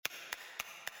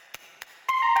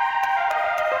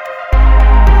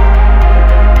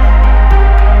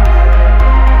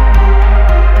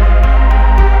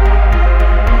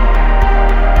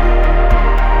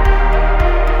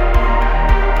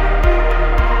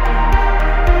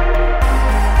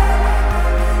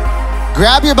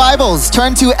Grab your Bibles,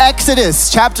 turn to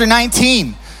Exodus chapter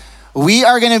 19. We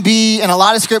are going to be in a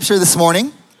lot of scripture this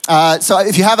morning. So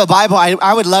if you have a Bible,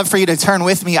 I would love for you to turn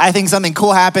with me. I think something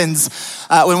cool happens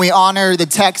when we honor the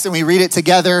text and we read it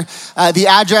together. The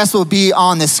address will be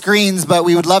on the screens, but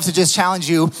we would love to just challenge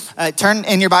you. Turn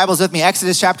in your Bibles with me,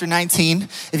 Exodus chapter 19.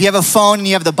 If you have a phone and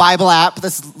you have the Bible app,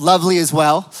 that's lovely as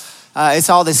well. It's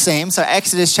all the same. So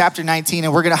Exodus chapter 19,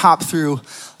 and we're going to hop through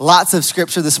lots of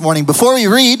scripture this morning. Before we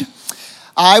read,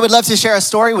 I would love to share a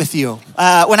story with you.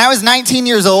 When I was 19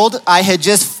 years old, I had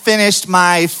just finished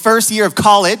my first year of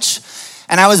college,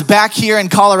 and I was back here in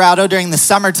Colorado during the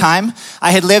summertime.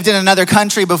 I had lived in another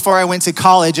country before I went to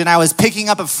college, and I was picking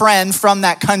up a friend from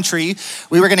that country.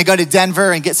 We were gonna go to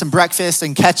Denver and get some breakfast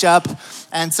and catch up.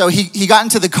 And so he got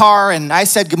into the car, and I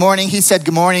said good morning, he said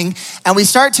good morning, and we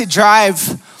start to drive,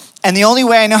 and the only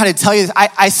way I know how to tell you this,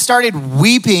 I started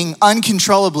weeping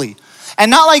uncontrollably. And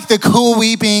not like the cool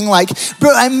weeping, like,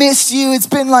 bro, I missed you. It's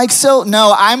been like so.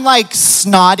 No, I'm like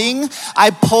snotting. I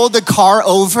pulled the car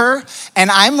over and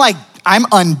I'm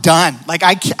undone. Like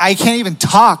I can't even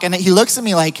talk. And he looks at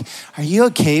me like, are you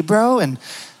okay, bro? And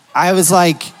I was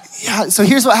like, yeah. So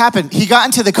here's what happened. He got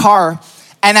into the car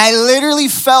and I literally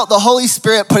felt the Holy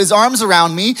Spirit put his arms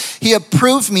around me. He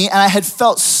approved me, and I had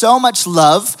felt so much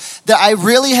love that I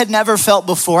really had never felt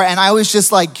before. And I was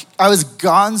just like, I was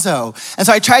gonzo. And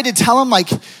so I tried to tell him like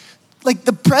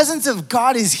the presence of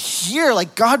God is here.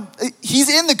 Like God, he's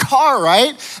in the car,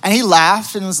 right? And he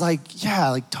laughed and was like, yeah,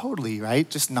 like totally, right?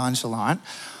 Just nonchalant.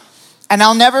 And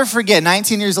I'll never forget,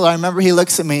 19 years old, I remember he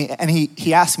looks at me and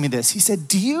he asked me this. He said,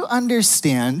 do you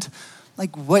understand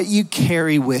like what you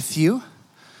carry with you?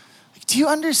 Do you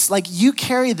understand, like you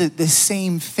carry the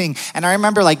same thing? And I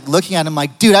remember like looking at him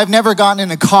like, dude, I've never gotten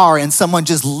in a car and someone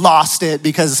just lost it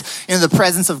because the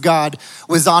presence of God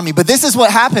was on me. But this is what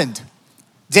happened.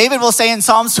 David will say in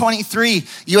Psalms 23,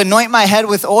 you anoint my head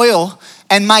with oil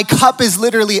and my cup is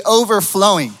literally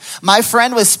overflowing. My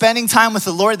friend was spending time with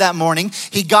the Lord that morning.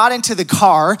 He got into the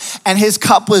car and his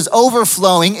cup was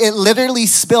overflowing. It literally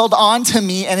spilled onto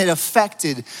me and it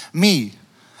affected me.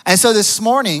 And so this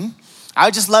morning, I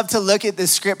would just love to look at the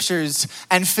scriptures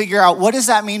and figure out what does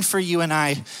that mean for you and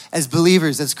I as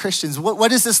believers, as Christians? What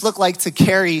does this look like to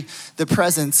carry the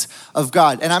presence of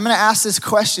God? And I'm going to ask this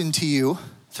question to you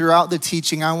throughout the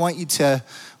teaching. I want you to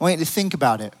think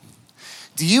about it.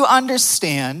 Do you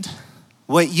understand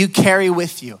what you carry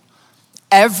with you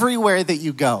everywhere that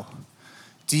you go?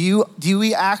 Do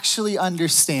we actually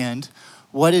understand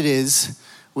what it is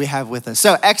we have with us?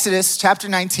 So Exodus chapter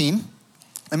 19,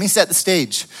 let me set the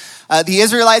stage. The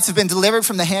Israelites have been delivered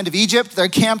from the hand of Egypt. They're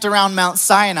camped around Mount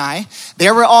Sinai.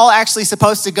 They were all actually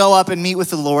supposed to go up and meet with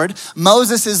the Lord.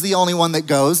 Moses is the only one that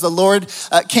goes. The Lord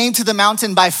came to the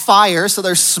mountain by fire, so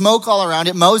there's smoke all around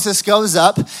it. Moses goes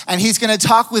up, and he's going to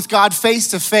talk with God face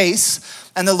to face,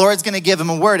 and the Lord's going to give him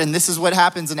a word. And this is what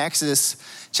happens in Exodus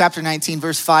chapter 19,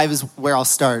 verse 5 is where I'll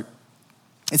start.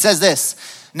 It says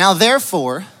this, now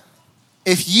therefore,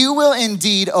 if you will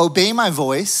indeed obey my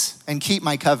voice and keep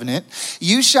my covenant,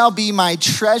 you shall be my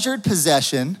treasured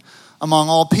possession among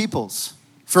all peoples.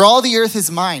 For all the earth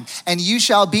is mine, and you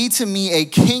shall be to me a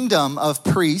kingdom of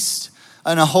priests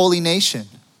and a holy nation.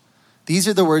 These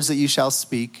are the words that you shall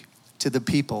speak to the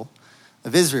people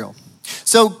of Israel.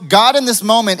 So God in this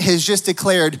moment has just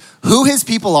declared who his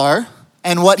people are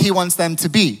and what he wants them to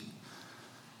be.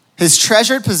 His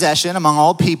treasured possession among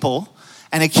all people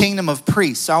and a kingdom of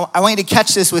priests. So I want you to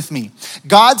catch this with me.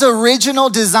 God's original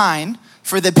design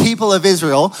for the people of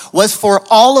Israel was for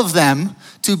all of them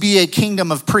to be a kingdom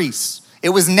of priests. It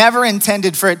was never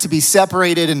intended for it to be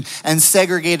separated and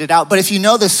segregated out. But if you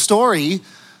know the story,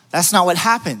 that's not what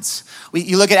happens.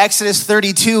 You look at Exodus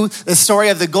 32, the story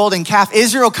of the golden calf.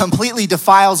 Israel completely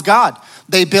defiles God.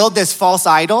 They build this false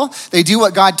idol. They do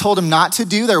what God told them not to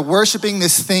do. They're worshiping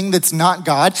this thing that's not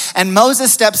God. And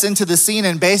Moses steps into the scene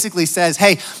and basically says,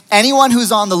 hey, anyone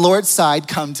who's on the Lord's side,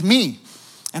 come to me.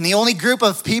 And the only group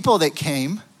of people that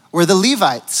came were the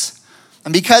Levites.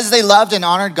 And because they loved and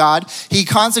honored God, he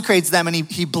consecrates them and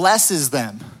he blesses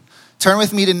them. Turn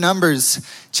with me to Numbers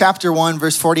chapter 1,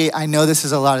 verse 48. I know this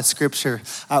is a lot of scripture.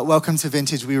 Welcome to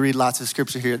Vintage. We read lots of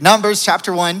scripture here. Numbers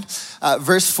chapter 1,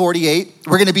 verse 48.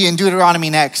 We're going to be in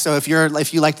Deuteronomy next. So if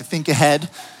you like to think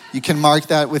ahead, you can mark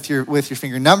that with your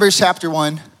finger. Numbers chapter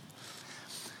 1,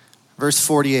 verse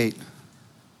 48. It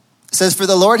says, for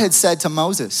the Lord had said to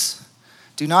Moses,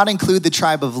 do not include the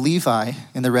tribe of Levi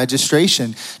in the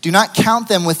registration. Do not count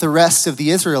them with the rest of the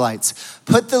Israelites.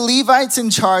 Put the Levites in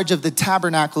charge of the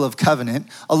tabernacle of covenant,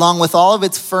 along with all of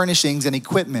its furnishings and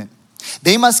equipment.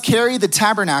 They must carry the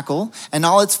tabernacle and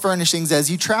all its furnishings as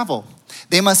you travel.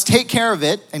 They must take care of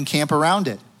it and camp around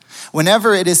it.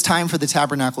 Whenever it is time for the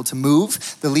tabernacle to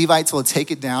move, the Levites will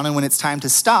take it down, and when it's time to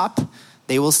stop,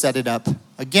 they will set it up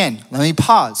again. Let me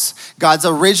pause. God's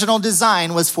original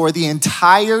design was for the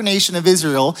entire nation of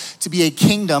Israel to be a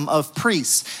kingdom of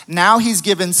priests. Now he's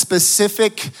given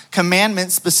specific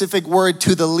commandments, specific word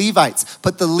to the Levites.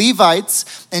 Put the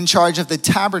Levites in charge of the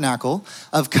tabernacle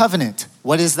of covenant.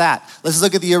 What is that? Let's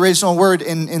look at the original word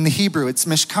in the Hebrew. It's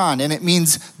mishkan, and it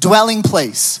means dwelling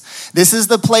place. This is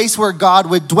the place where God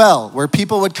would dwell, where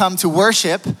people would come to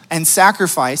worship and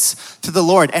sacrifice to the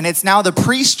Lord. And it's now the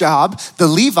priest's job, the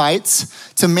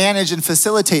Levites, to manage and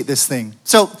facilitate this thing.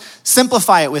 So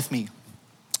simplify it with me.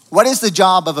 What is the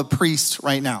job of a priest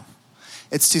right now?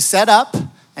 It's to set up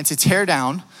and to tear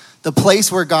down the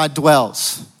place where God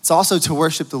dwells. It's also to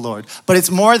worship the Lord, but it's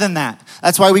more than that.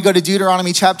 That's why we go to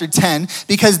Deuteronomy chapter 10,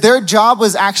 because their job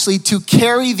was actually to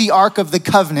carry the Ark of the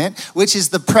Covenant, which is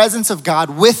the presence of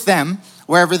God with them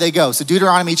wherever they go. So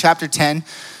Deuteronomy chapter 10,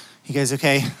 you guys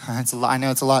okay? It's a lot. I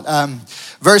know it's a lot.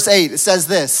 Verse 8, it says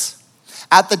this: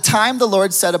 at the time the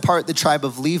Lord set apart the tribe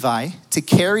of Levi to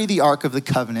carry the Ark of the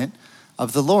Covenant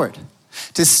of the Lord,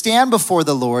 to stand before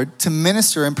the Lord, to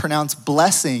minister and pronounce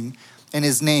blessing in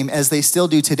his name, as they still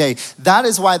do today. That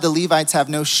is why the Levites have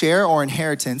no share or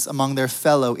inheritance among their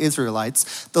fellow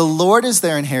Israelites. The Lord is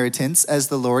their inheritance, as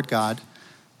the Lord God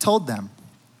told them.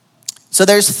 So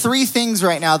there's three things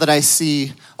right now that I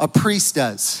see a priest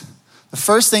does. The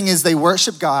first thing is they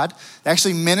worship God. They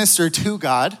actually minister to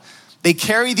God. They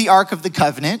carry the Ark of the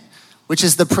Covenant, which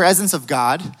is the presence of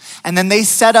God. And then they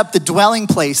set up the dwelling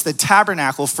place, the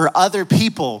tabernacle, for other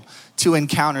people to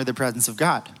encounter the presence of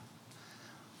God.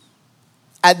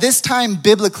 At this time,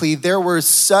 biblically, there were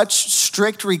such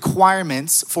strict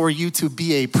requirements for you to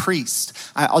be a priest.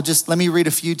 Let me read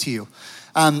a few to you.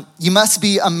 You must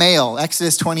be a male,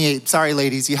 Exodus 28. Sorry,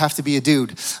 ladies, you have to be a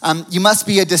dude. You must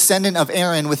be a descendant of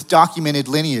Aaron with documented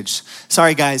lineage.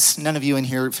 Sorry, guys, none of you in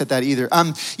here fit that either.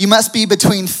 You must be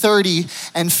between 30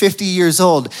 and 50 years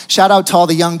old. Shout out to all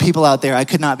the young people out there. I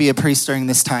could not be a priest during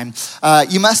this time.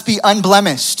 You must be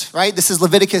unblemished, right? This is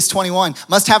Leviticus 21.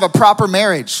 Must have a proper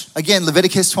marriage. Again,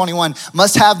 Leviticus 21.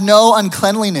 Must have no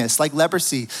uncleanliness, like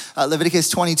leprosy. Leviticus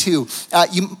 22.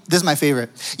 This is my favorite.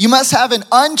 You must have an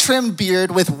untrimmed beard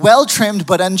with well-trimmed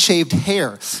but unshaved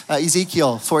hair.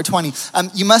 Ezekiel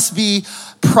 4:20. You must be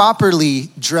properly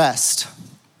dressed.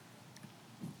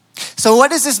 So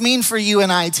what does this mean for you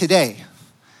and I today?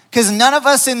 Because none of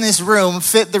us in this room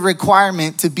fit the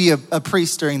requirement to be a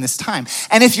priest during this time.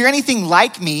 And if you're anything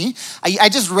like me, I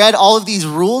just read all of these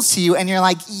rules to you and you're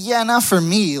like, yeah, not for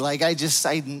me. Like I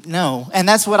no. And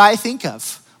that's what I think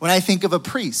of when I think of a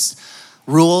priest.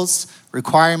 Rules,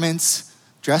 requirements,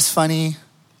 dress funny,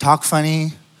 talk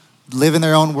funny, live in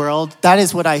their own world. That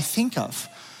is what I think of.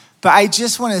 But I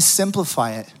just want to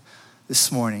simplify it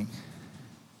this morning.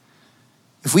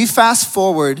 If we fast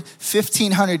forward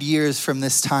 1,500 years from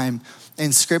this time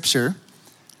in Scripture,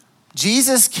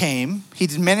 Jesus came, he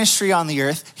did ministry on the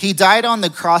earth, he died on the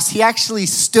cross, he actually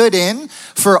stood in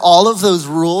for all of those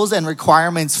rules and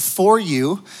requirements for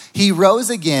you. He rose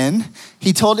again,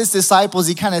 he told his disciples,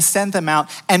 he kind of sent them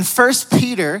out. And 1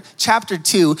 Peter chapter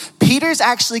 2, Peter's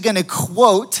actually going to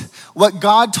quote what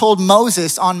God told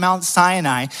Moses on Mount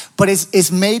Sinai, but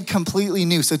is made completely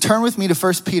new. So turn with me to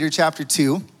 1 Peter chapter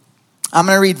 2. I'm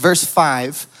going to read verse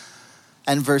 5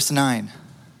 and verse 9.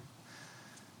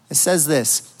 It says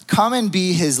this: come and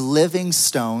be his living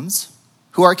stones,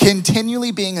 who are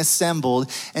continually being assembled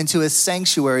into a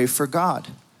sanctuary for God.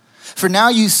 For now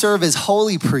you serve as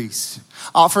holy priests,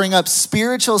 offering up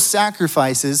spiritual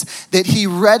sacrifices that he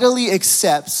readily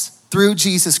accepts through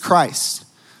Jesus Christ.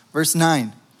 Verse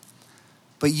 9,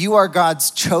 but you are God's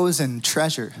chosen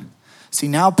treasure. See,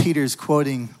 now Peter's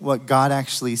quoting what God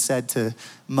actually said to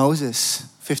Moses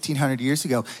 1,500 years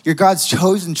ago. You're God's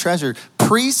chosen treasure,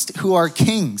 priests who are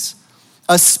kings,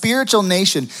 a spiritual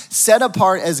nation set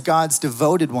apart as God's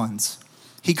devoted ones.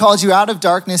 He called you out of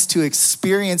darkness to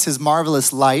experience his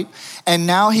marvelous light, and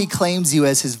now he claims you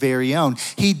as his very own.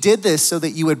 He did this so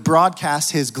that you would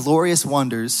broadcast his glorious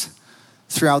wonders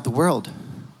throughout the world.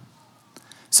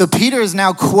 So Peter is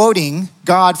now quoting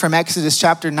God from Exodus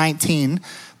chapter 19,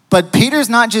 but Peter's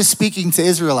not just speaking to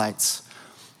Israelites.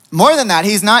 More than that,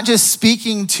 he's not just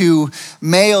speaking to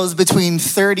males between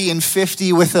 30 and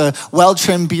 50 with a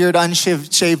well-trimmed beard,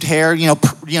 unshaved hair,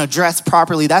 dressed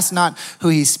properly. That's not who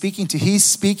he's speaking to. He's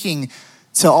speaking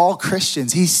to all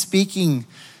Christians. He's speaking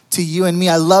to you and me.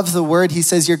 I love the word. He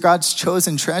says, you're God's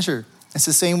chosen treasure. It's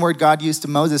the same word God used to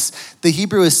Moses. The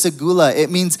Hebrew is segula. It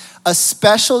means a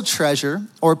special treasure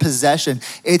or possession.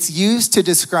 It's used to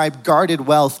describe guarded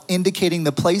wealth, indicating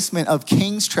the placement of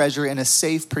king's treasure in a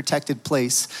safe, protected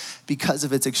place because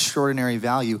of its extraordinary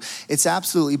value. It's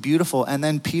absolutely beautiful. And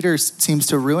then Peter seems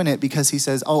to ruin it because he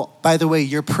says, oh, by the way,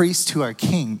 you're priests who are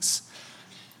kings.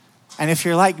 And if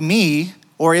you're like me,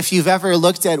 or if you've ever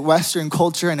looked at Western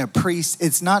culture and a priest,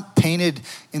 it's not painted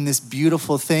in this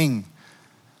beautiful thing.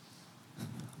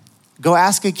 Go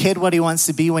ask a kid what he wants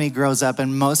to be when he grows up,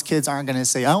 and most kids aren't going to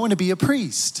say, I want to be a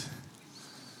priest.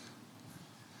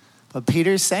 But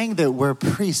Peter's saying that we're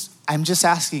priests. I'm just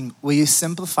asking, will you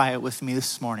simplify it with me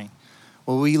this morning?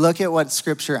 Will we look at what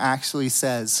Scripture actually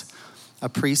says a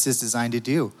priest is designed to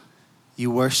do? You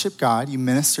worship God, you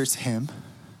minister to him,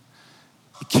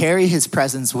 you carry his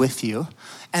presence with you,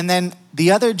 and then the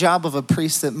other job of a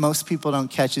priest that most people don't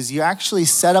catch is you actually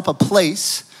set up a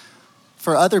place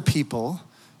for other people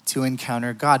to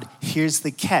encounter God. Here's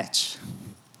the catch.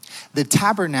 The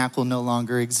tabernacle no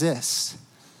longer exists.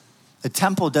 The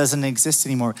temple doesn't exist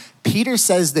anymore. Peter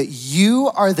says that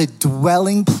you are the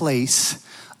dwelling place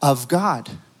of God.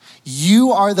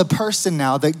 You are the person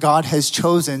now that God has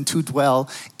chosen to dwell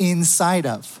inside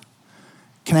of.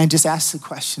 Can I just ask the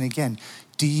question again?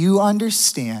 Do you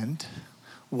understand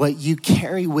what you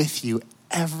carry with you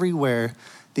everywhere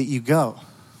that you go?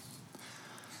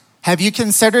 Have you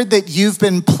considered that you've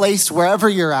been placed wherever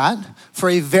you're at for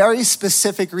a very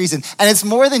specific reason? And it's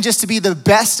more than just to be the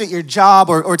best at your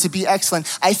job or to be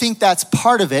excellent. I think that's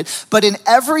part of it. But in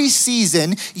every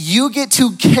season, you get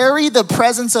to carry the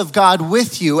presence of God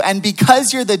with you. And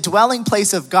because you're the dwelling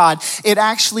place of God, it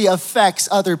actually affects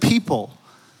other people.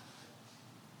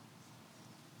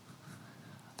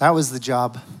 That was the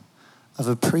job of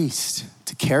a priest,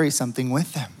 to carry something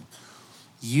with them.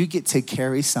 You get to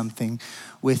carry something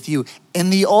with you. In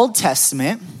the Old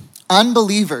Testament,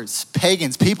 unbelievers,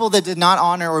 pagans, people that did not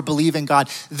honor or believe in God,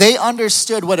 they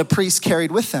understood what a priest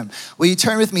carried with them. Will you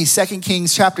turn with me, 2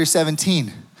 Kings chapter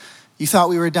 17? You thought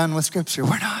we were done with Scripture.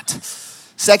 We're not.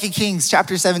 2 Kings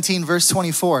chapter 17, verse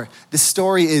 24. This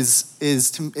story is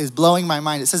blowing my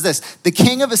mind. It says this: the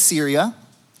king of Assyria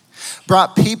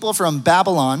brought people from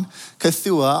Babylon,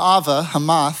 Cthulhu, Ava,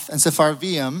 Hamath, and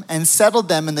Sepharvaim, and settled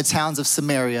them in the towns of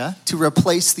Samaria to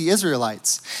replace the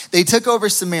Israelites. They took over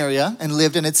Samaria and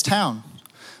lived in its town.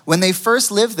 When they first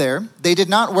lived there, they did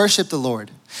not worship the Lord.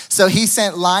 So he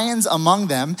sent lions among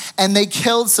them, and they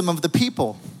killed some of the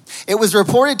people. It was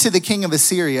reported to the king of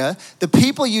Assyria, the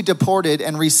people you deported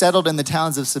and resettled in the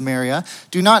towns of Samaria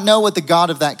do not know what the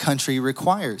God of that country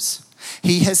requires.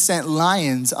 He has sent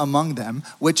lions among them,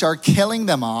 which are killing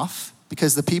them off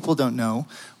because the people don't know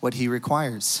what he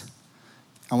requires.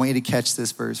 I want you to catch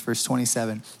this verse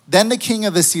 27. Then the king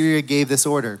of Assyria gave this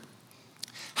order: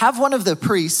 have one of the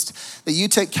priests that you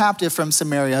took captive from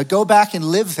Samaria go back and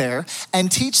live there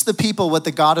and teach the people what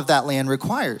the God of that land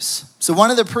requires. So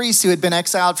one of the priests who had been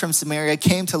exiled from Samaria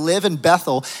came to live in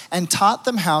Bethel and taught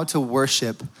them how to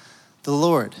worship the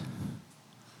Lord.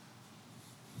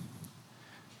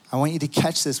 I want you to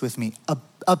catch this with me.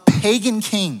 A pagan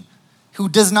king who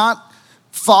does not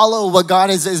follow what God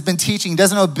has been teaching,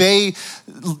 doesn't obey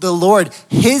the Lord,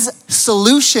 his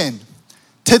solution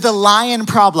to the lion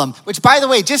problem, which, by the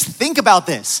way, just think about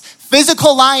this.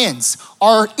 Physical lions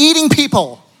are eating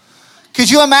people.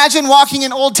 Could you imagine walking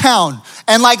in Old Town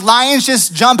and like lions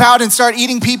just jump out and start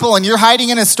eating people and you're hiding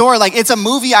in a store? Like, it's a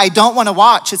movie I don't want to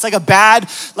watch. It's like a bad,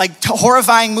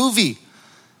 horrifying movie.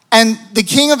 And the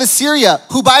king of Assyria,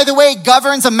 who, by the way,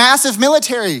 governs a massive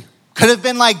military, could have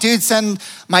been like, dude, send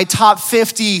my top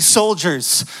 50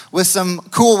 soldiers with some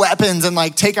cool weapons and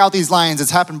like take out these lions. It's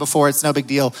happened before. It's no big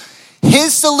deal.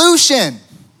 His solution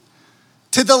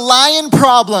to the lion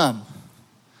problem: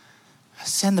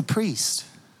 send the priest.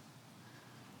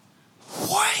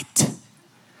 What?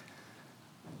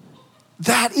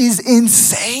 That is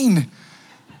insane.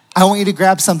 I want you to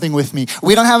grab something with me.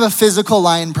 We don't have a physical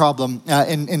lion problem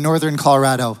in northern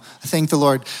Colorado. Thank the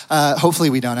Lord. Hopefully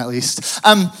we don't, at least.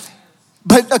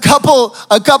 But a couple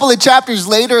of chapters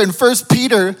later in 1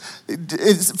 Peter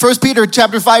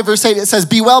chapter 5, verse 8, it says,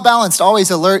 be well balanced,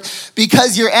 always alert,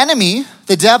 because your enemy,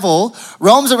 the devil,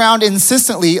 roams around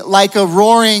insistently like a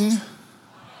roaring,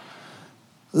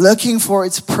 looking for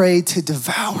its prey to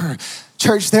devour.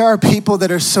 Church, there are people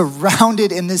that are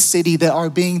surrounded in this city that are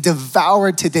being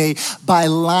devoured today by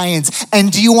lions.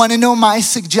 And do you want to know my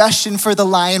suggestion for the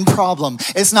lion problem?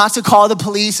 It's not to call the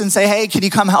police and say, hey, can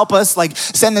you come help us? Like,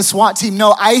 send the SWAT team.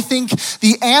 No, I think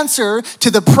the answer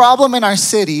to the problem in our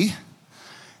city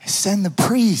is send the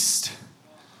priest.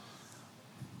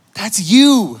 That's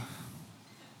you.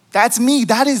 That's me.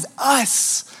 That is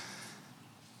us.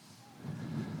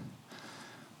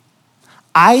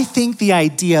 I think the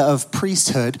idea of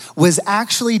priesthood was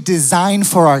actually designed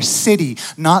for our city,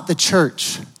 not the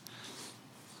church.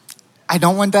 I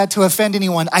don't want that to offend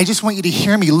anyone. I just want you to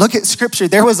hear me. Look at scripture.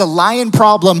 There was a lion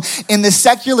problem in the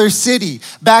secular city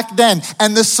back then,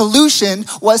 and the solution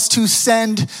was to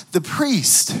send the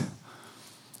priest.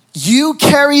 You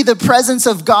carry the presence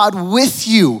of God with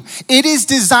you. It is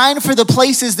designed for the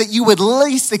places that you would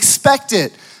least expect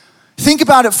it. Think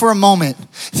about it for a moment.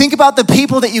 Think about the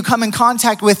people that you come in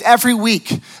contact with every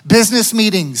week. Business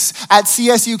meetings, at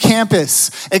CSU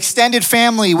campus, extended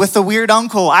family with the weird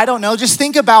uncle. I don't know. Just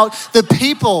think about the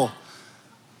people.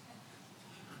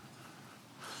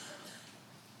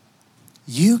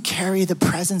 You carry the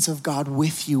presence of God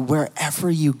with you wherever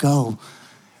you go.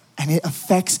 And it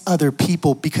affects other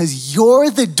people because you're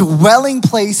the dwelling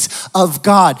place of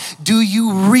God. Do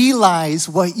you realize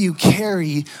what you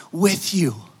carry with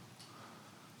you?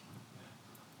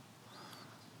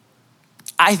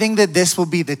 I think that this will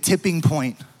be the tipping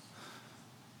point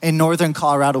in northern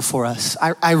Colorado for us.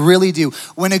 I really do.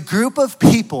 When a group of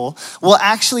people will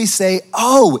actually say,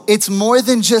 oh, it's more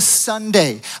than just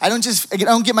Sunday. I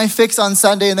don't get my fix on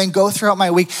Sunday and then go throughout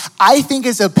my week. I think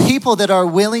as a people that are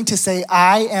willing to say,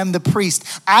 I am the priest.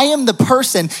 I am the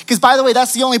person, because by the way,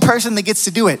 that's the only person that gets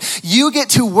to do it. You get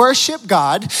to worship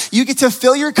God. You get to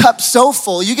fill your cup so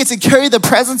full. You get to carry the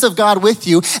presence of God with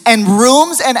you, and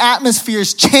rooms and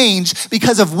atmospheres change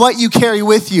because of what you carry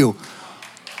with you.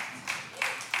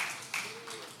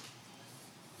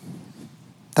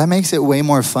 That makes it way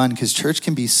more fun because church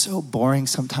can be so boring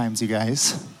sometimes, you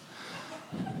guys.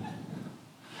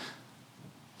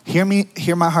 Hear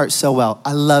my heart so well.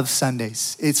 I love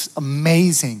Sundays. It's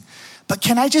amazing. But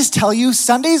can I just tell you,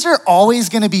 Sundays are always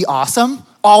going to be awesome.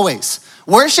 Always.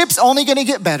 Worship's only going to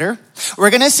get better. We're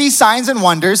going to see signs and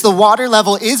wonders. The water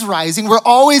level is rising. We're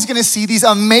always going to see these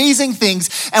amazing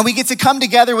things, and we get to come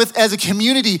together as a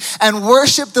community and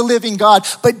worship the living God.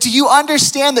 But do you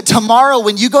understand that tomorrow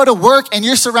when you go to work and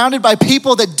you're surrounded by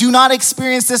people that do not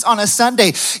experience this on a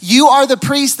Sunday, you are the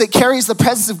priest that carries the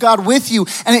presence of God with you,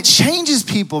 and it changes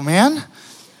people, man.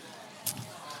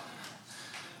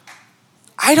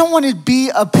 I don't want to be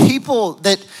a people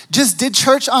that just did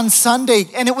church on Sunday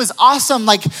and it was awesome.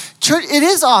 Like, church, it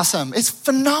is awesome. It's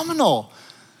phenomenal.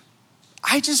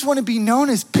 I just want to be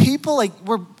known as people like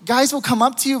where guys will come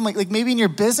up to you, like maybe in your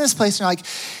business place, and you're like,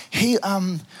 hey,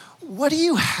 what do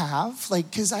you have? Like,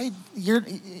 because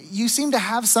you seem to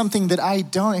have something that I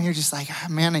don't, and you're just like,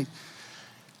 man, I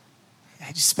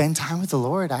just spend time with the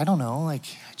Lord. I don't know, like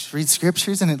I just read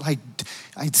scriptures, and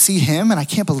I'd see him, and I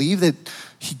can't believe that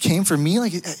he came for me.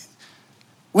 Like,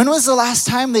 when was the last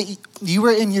time that you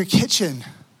were in your kitchen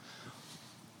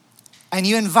and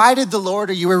you invited the Lord,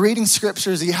 or you were reading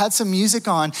scriptures, or you had some music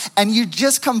on, and you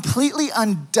just completely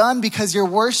undone because you're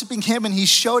worshiping him, and he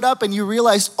showed up, and you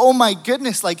realized, oh my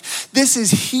goodness, like this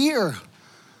is here?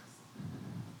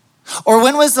 Or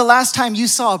when was the last time you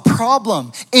saw a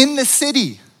problem in the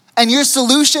city and your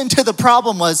solution to the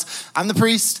problem was, I'm the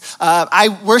priest, I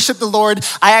worship the Lord,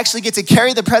 I actually get to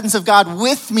carry the presence of God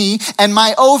with me, and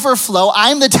my overflow,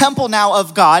 I'm the temple now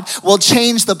of God, will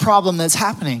change the problem that's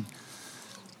happening.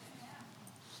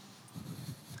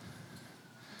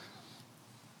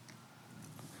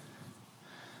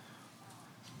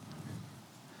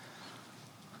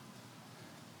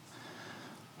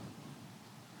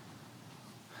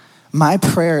 My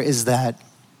prayer is that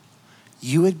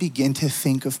you would begin to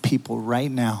think of people right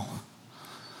now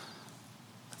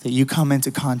that you come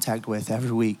into contact with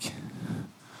every week.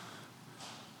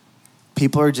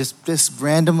 People are just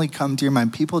randomly come to your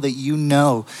mind. People that you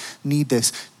know need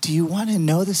this. Do you want to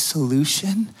know the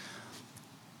solution?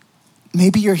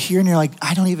 Maybe you're here and you're like,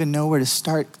 I don't even know where to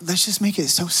start. Let's just make it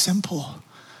so simple.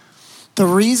 The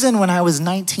reason when I was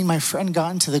 19, my friend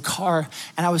got into the car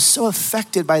and I was so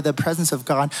affected by the presence of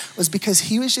God was because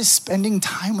he was just spending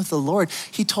time with the Lord.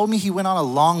 He told me he went on a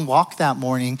long walk that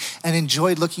morning and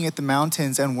enjoyed looking at the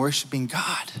mountains and worshiping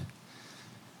God.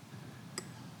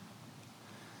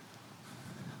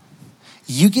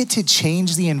 You get to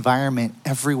change the environment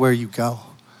everywhere you go.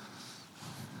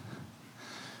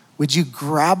 Would you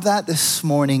grab that this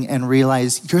morning and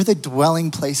realize you're the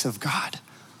dwelling place of God?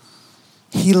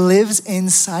 He lives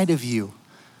inside of you.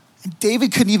 And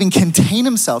David couldn't even contain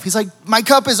himself. He's like, my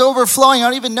cup is overflowing. I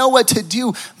don't even know what to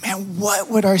do. Man, what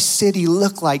would our city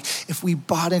look like if we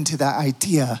bought into that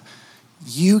idea?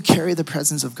 You carry the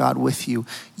presence of God with you.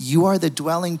 You are the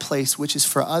dwelling place, which is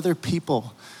for other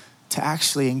people to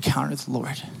actually encounter the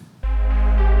Lord.